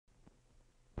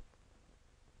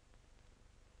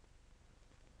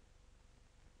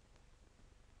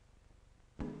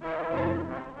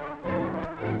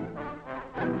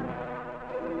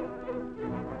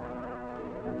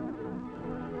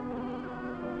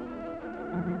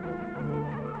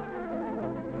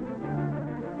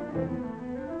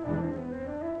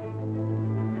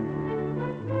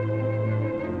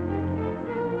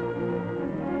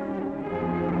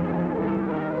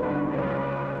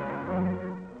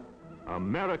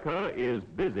America is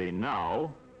busy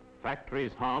now.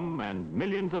 Factories hum and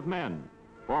millions of men,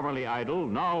 formerly idle,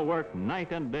 now work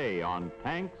night and day on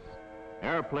tanks,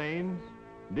 airplanes,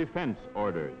 defense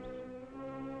orders.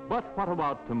 But what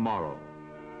about tomorrow?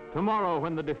 Tomorrow,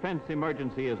 when the defense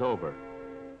emergency is over,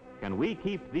 can we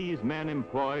keep these men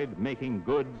employed making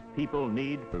goods people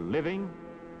need for living?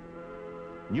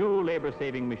 New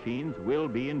labor-saving machines will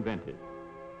be invented.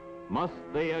 Must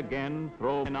they again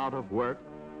throw men out of work?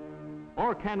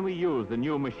 Or can we use the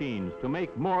new machines to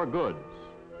make more goods,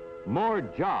 more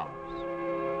jobs?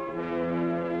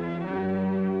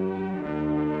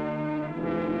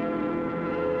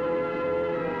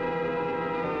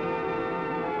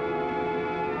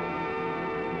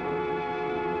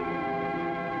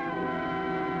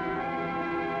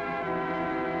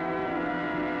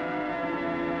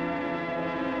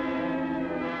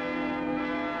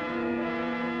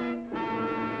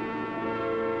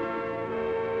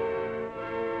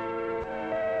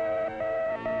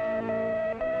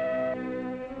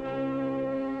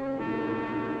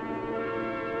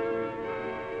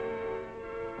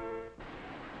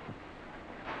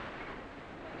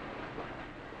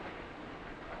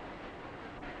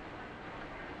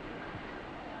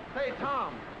 Say,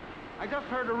 Tom, I just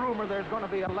heard a rumor there's going to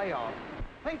be a layoff.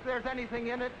 Think there's anything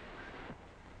in it?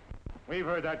 We've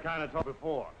heard that kind of talk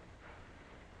before.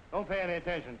 Don't pay any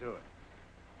attention to it.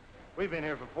 We've been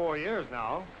here for 4 years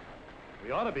now.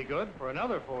 We ought to be good for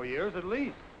another 4 years at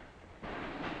least.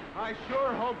 I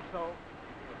sure hope so.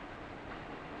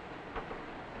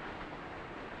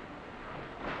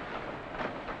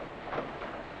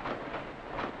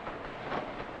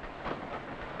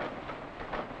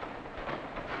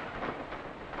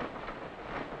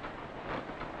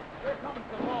 Here comes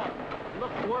the boss.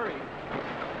 Looks worried.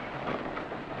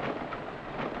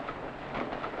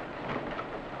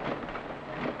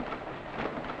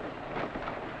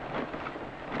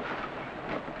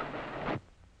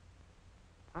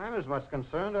 I'm as much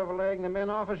concerned over laying the men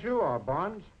off as you are,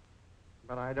 Barnes.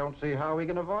 But I don't see how we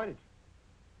can avoid it.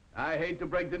 I hate to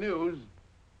break the news.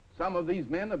 Some of these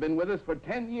men have been with us for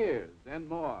 10 years and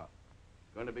more.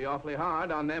 It's going to be awfully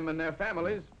hard on them and their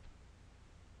families.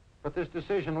 But this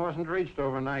decision wasn't reached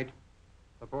overnight.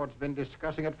 The board's been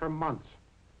discussing it for months.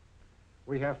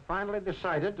 We have finally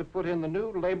decided to put in the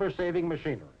new labor-saving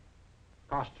machinery.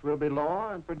 Costs will be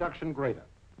lower and production greater.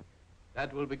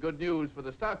 That will be good news for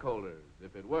the stockholders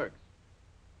if it works.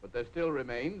 But there still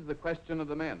remains the question of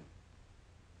the men.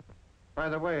 By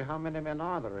the way, how many men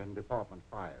are there in Department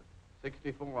 5?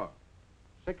 64.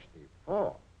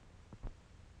 64?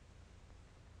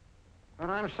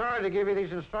 And I'm sorry to give you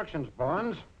these instructions,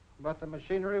 Barnes, but the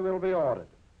machinery will be ordered.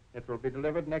 It will be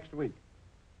delivered next week.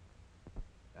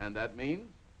 And that means?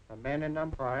 The men in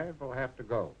number 5 will have to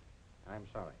go. I'm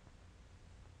sorry.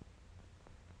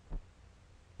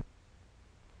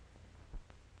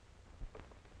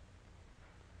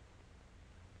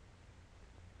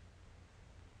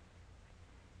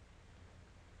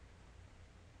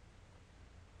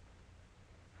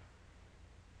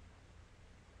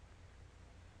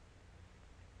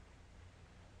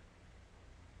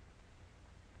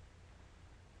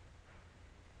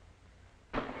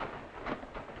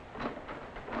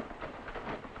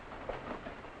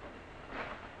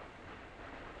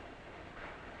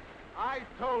 I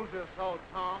told you so,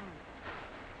 Tom.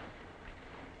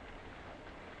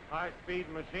 High-speed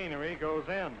machinery goes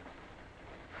in.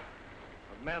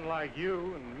 But men like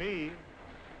you and me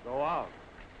go out.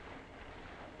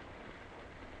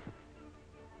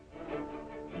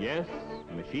 Yes,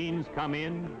 machines come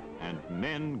in and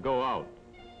men go out.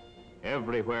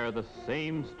 Everywhere the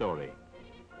same story.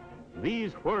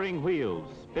 These whirring wheels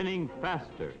spinning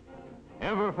faster,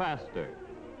 ever faster.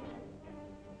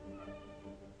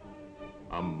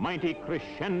 A mighty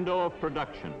crescendo of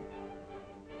production.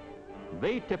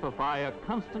 They typify a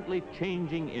constantly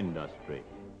changing industry,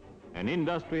 an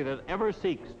industry that ever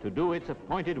seeks to do its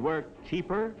appointed work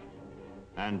cheaper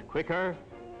and quicker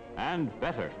and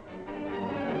better.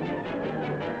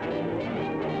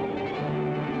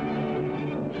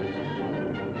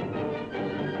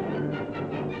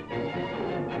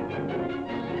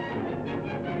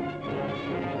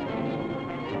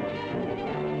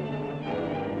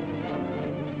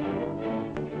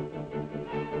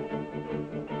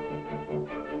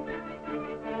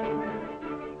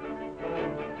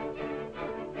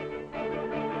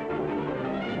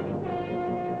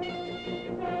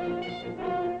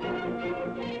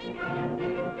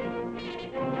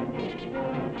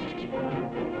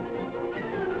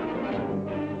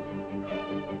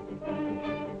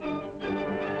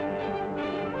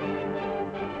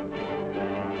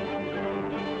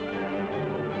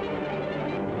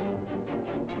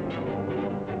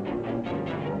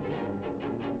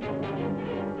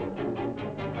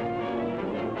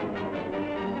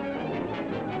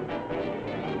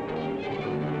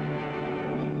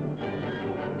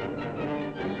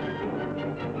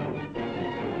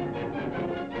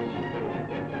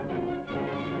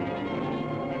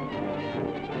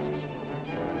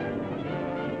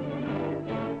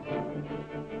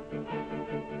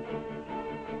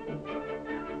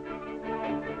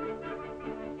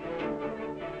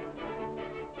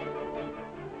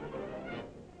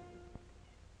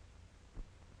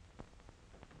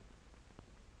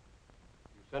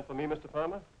 Sent for me, Mr.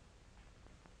 Farmer?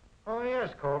 Oh,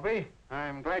 yes, Colby.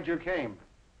 I'm glad you came.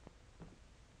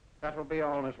 That will be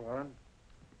all, Miss Warren.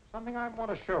 Something I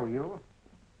want to show you.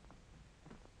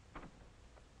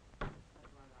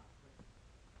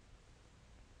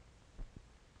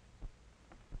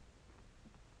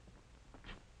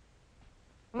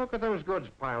 Look at those goods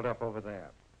piled up over there.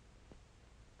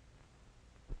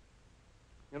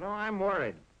 You know, I'm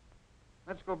worried.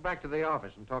 Let's go back to the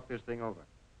office and talk this thing over.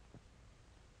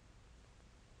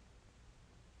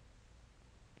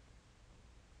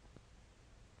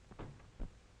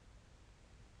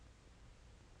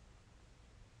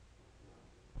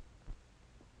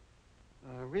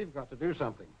 We've got to do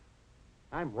something.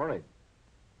 I'm worried.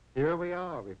 Here we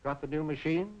are. We've got the new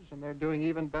machines, and they're doing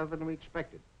even better than we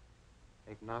expected.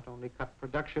 They've not only cut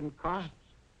production costs,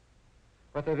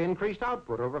 but they've increased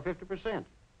output over 50%.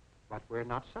 But we're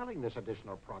not selling this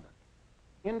additional product.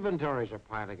 Inventories are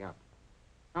piling up.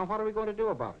 Now, what are we going to do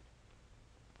about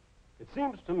it? It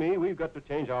seems to me we've got to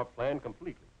change our plan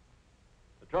completely.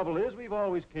 The trouble is we've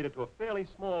always catered to a fairly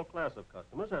small class of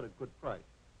customers at a good price.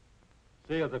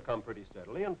 Sales have come pretty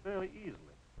steadily and fairly easily.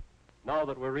 Now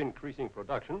that we're increasing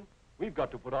production, we've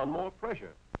got to put on more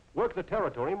pressure, work the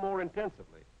territory more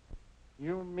intensively.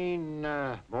 You mean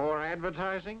more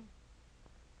advertising?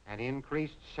 An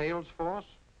increased sales force?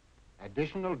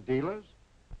 Additional dealers?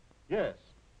 Yes.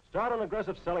 Start an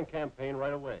aggressive selling campaign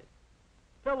right away.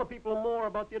 Tell the people more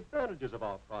about the advantages of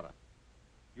our product.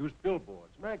 Use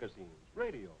billboards, magazines,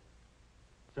 radio.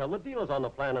 Sell the dealers on the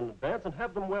plan in advance and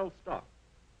have them well stocked.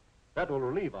 That will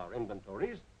relieve our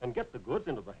inventories and get the goods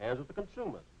into the hands of the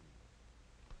consumers.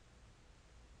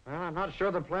 Well, I'm not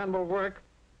sure the plan will work,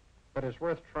 but it's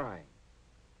worth trying.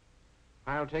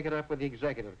 I'll take it up with the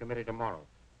executive committee tomorrow.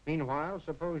 Meanwhile,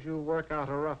 suppose you work out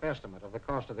a rough estimate of the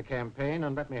cost of the campaign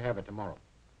and let me have it tomorrow.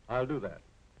 I'll do that.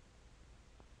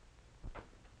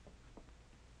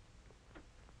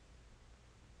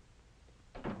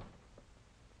 Have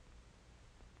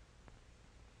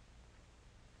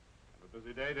a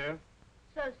busy day, dear?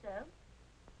 So-so.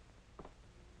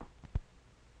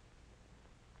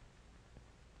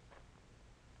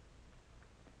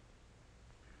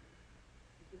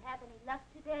 Did you have any luck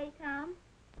today, Tom?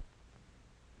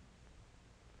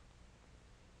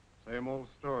 Same old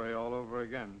story all over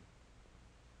again.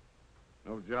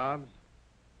 No jobs,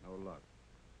 no luck.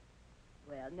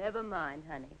 Well, never mind,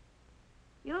 honey.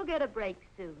 You'll get a break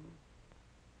soon.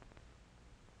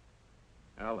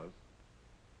 Alice,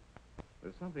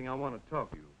 there's something I want to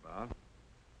talk to you about.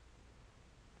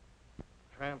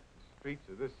 Tramp the streets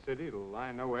of this city till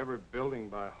I know every building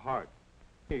by heart.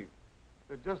 Hey,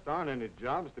 there just aren't any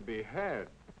jobs to be had.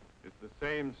 It's the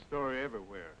same story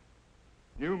everywhere.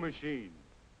 New machines,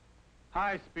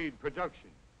 high-speed production,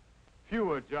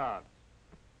 fewer jobs,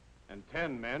 and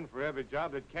 10 men for every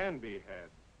job that can be had.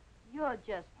 You're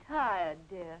just tired,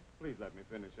 dear. Please let me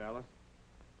finish, Alice.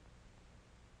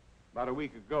 About a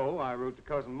week ago, I wrote to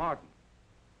Cousin Martin.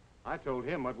 I told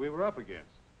him what we were up against.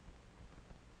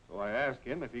 So I asked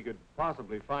him if he could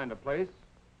possibly find a place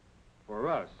for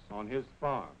us on his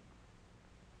farm.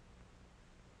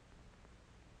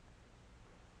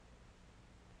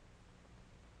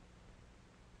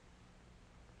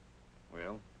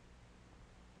 Well,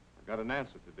 I got an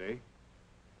answer today.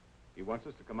 He wants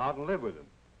us to come out and live with him.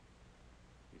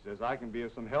 He says I can be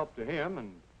of some help to him,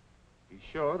 and he's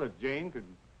sure that Jane could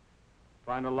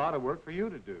find a lot of work for you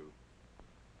to do.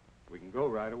 We can go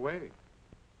right away.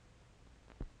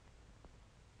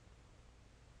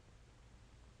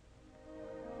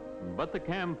 But the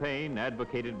campaign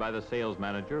advocated by the sales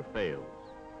manager fails.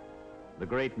 The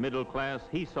great middle class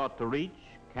he sought to reach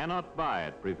cannot buy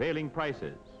at prevailing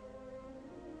prices.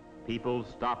 People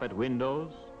stop at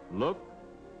windows, look,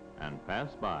 and pass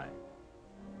by.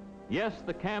 Yes,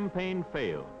 the campaign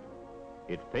failed.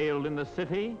 It failed in the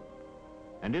city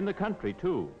and in the country,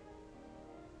 too.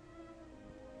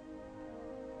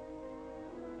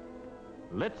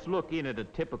 Let's look in at a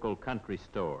typical country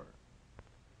store.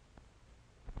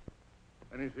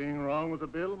 Anything wrong with the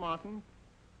bill, Martin?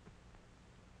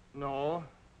 No,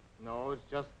 it's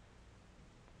just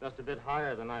a bit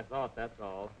higher than I thought, that's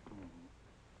all.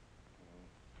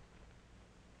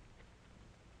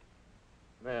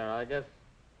 There, I guess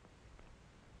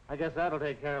that'll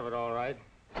take care of it all right.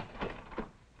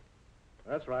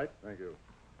 That's right, thank you.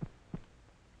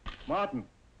 Martin,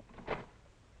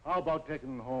 how about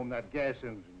taking home that gas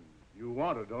engine? You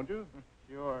want it, don't you?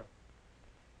 Sure,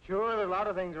 there's a lot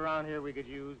of things around here we could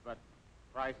use, but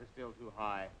price is still too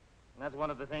high. And that's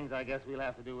one of the things I guess we'll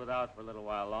have to do without for a little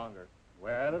while longer.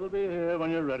 Well, it'll be here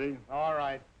when you're ready. All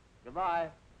right. Goodbye.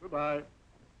 Goodbye.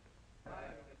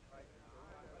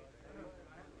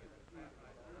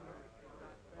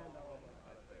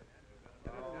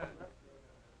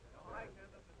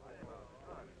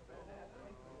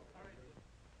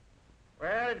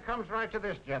 comes right to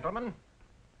this, gentlemen.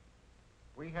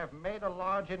 We have made a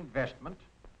large investment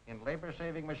in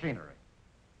labor-saving machinery.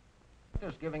 It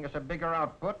is giving us a bigger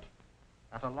output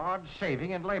at a large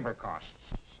saving in labor costs.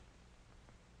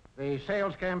 The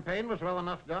sales campaign was well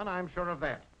enough done, I'm sure of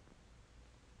that.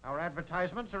 Our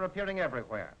advertisements are appearing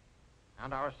everywhere,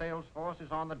 and our sales force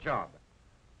is on the job.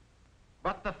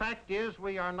 But the fact is,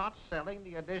 we are not selling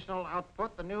the additional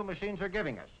output the new machines are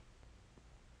giving us.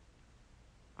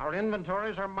 Our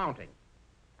inventories are mounting,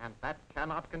 and that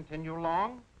cannot continue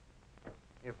long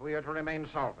if we are to remain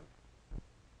solvent.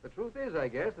 The truth is, I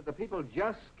guess, that the people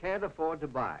just can't afford to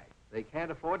buy. They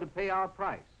can't afford to pay our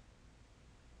price.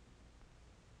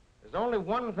 There's only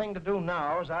one thing to do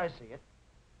now, as I see it,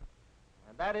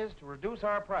 and that is to reduce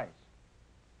our price.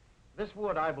 This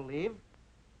would, I believe,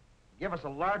 give us a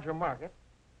larger market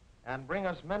and bring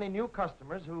us many new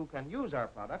customers who can use our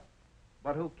product,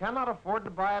 but who cannot afford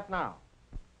to buy it now.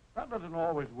 That doesn't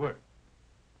always work.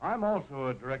 I'm also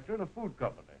a director in a food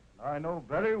company, and I know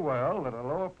very well that a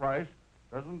lower price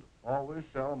doesn't always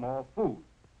sell more food.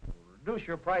 Reduce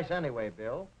your price anyway,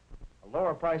 Bill. A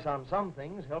lower price on some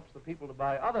things helps the people to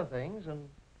buy other things, and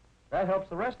that helps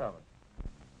the rest of it.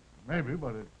 Maybe,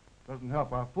 but it doesn't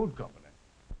help our food company.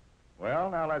 Well,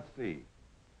 now let's see.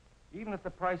 Even if the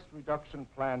price reduction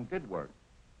plan did work,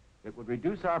 it would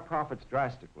reduce our profits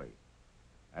drastically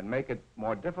and make it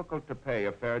more difficult to pay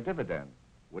a fair dividend,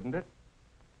 wouldn't it?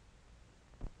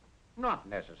 Not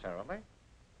necessarily.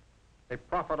 The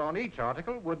profit on each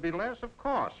article would be less, of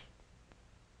course.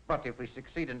 But if we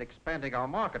succeed in expanding our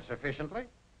market sufficiently,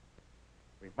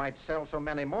 we might sell so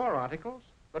many more articles,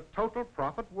 the total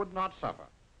profit would not suffer.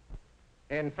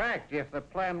 In fact, if the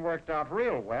plan worked out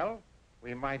real well,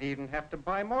 we might even have to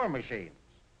buy more machines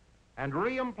and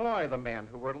re-employ the men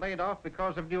who were laid off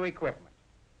because of new equipment.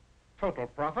 Total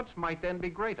profits might then be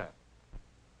greater.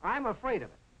 I'm afraid of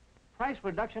it. Price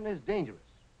reduction is dangerous.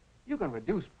 You can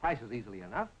reduce prices easily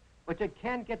enough, but you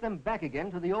can't get them back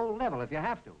again to the old level if you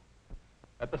have to.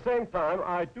 At the same time,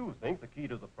 I do think the key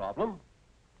to the problem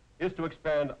is to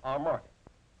expand our market.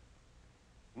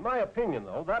 In my opinion,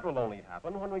 though, that will only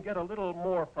happen when we get a little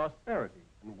more prosperity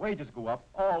and wages go up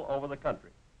all over the country.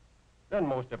 Then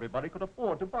most everybody could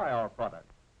afford to buy our product.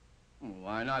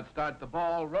 Why not start the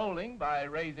ball rolling by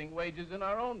raising wages in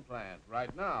our own plant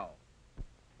right now?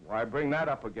 Why bring that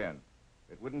up again?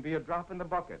 It wouldn't be a drop in the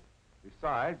bucket.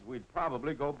 Besides, we'd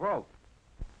probably go broke.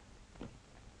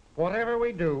 Whatever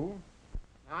we do,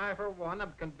 I, for one,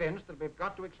 am convinced that we've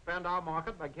got to expand our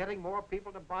market by getting more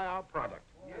people to buy our product.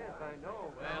 Yes, I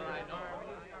know. Well, I know.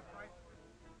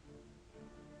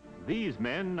 These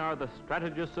men are the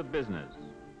strategists of business.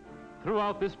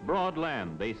 Throughout this broad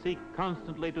land, they seek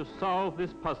constantly to solve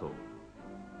this puzzle,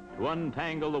 to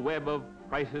untangle the web of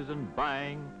prices and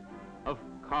buying, of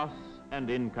costs and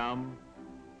income,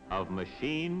 of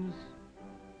machines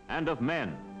and of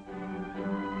men.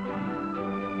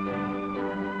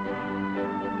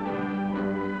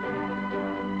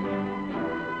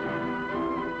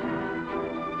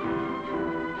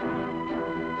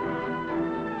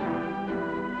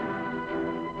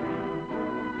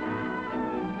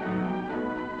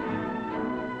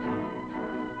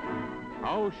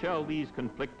 How shall these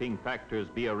conflicting factors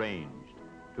be arranged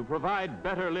to provide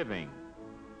better living,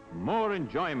 more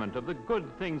enjoyment of the good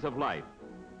things of life,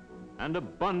 and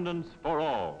abundance for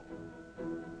all?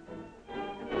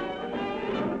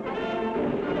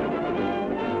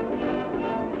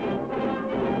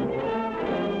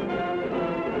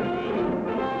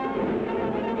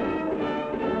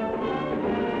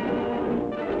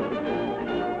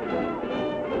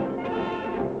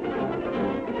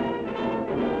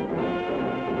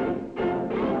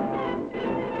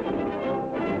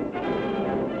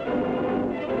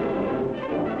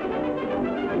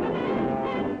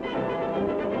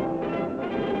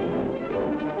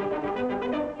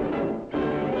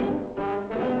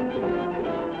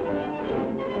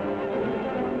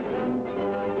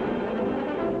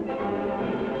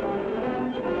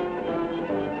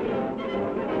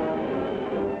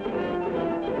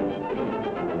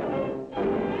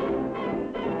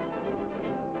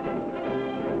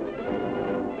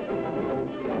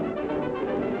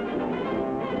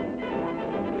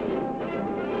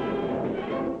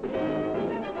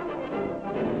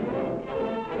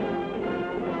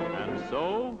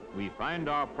 Find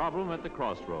our problem at the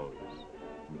crossroads.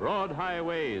 Broad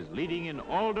highways leading in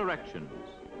all directions.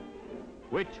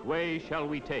 Which way shall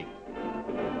we take?